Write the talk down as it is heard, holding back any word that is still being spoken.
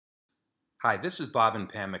Hi, this is Bob and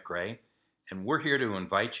Pam MacRae, and we're here to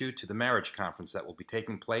invite you to the marriage conference that will be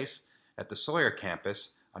taking place at the Sawyer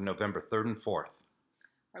campus on November 3rd and 4th.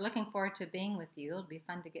 We're looking forward to being with you. It'll be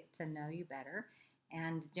fun to get to know you better.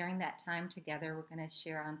 And during that time together, we're going to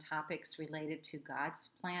share on topics related to God's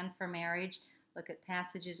plan for marriage, look at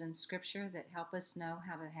passages in Scripture that help us know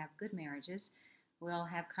how to have good marriages. We'll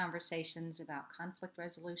have conversations about conflict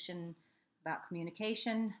resolution, about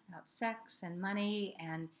communication, about sex and money.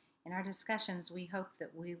 And in our discussions, we hope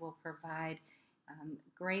that we will provide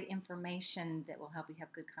great information that will help you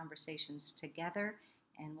have good conversations together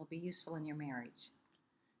and will be useful in your marriage.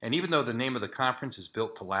 And even though the name of the conference is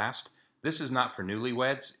built to last, this is not for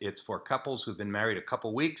newlyweds. It's for couples who've been married a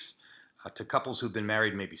couple weeks to couples who've been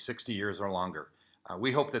married maybe 60 years or longer.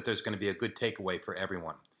 We hope that there's going to be a good takeaway for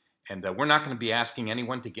everyone. And we're not going to be asking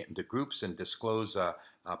anyone to get into groups and disclose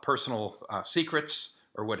personal secrets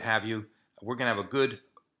or what have you. We're going to have a good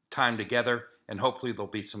time together, and hopefully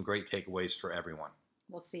there'll be some great takeaways for everyone.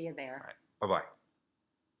 We'll see you there. All right. Bye-bye.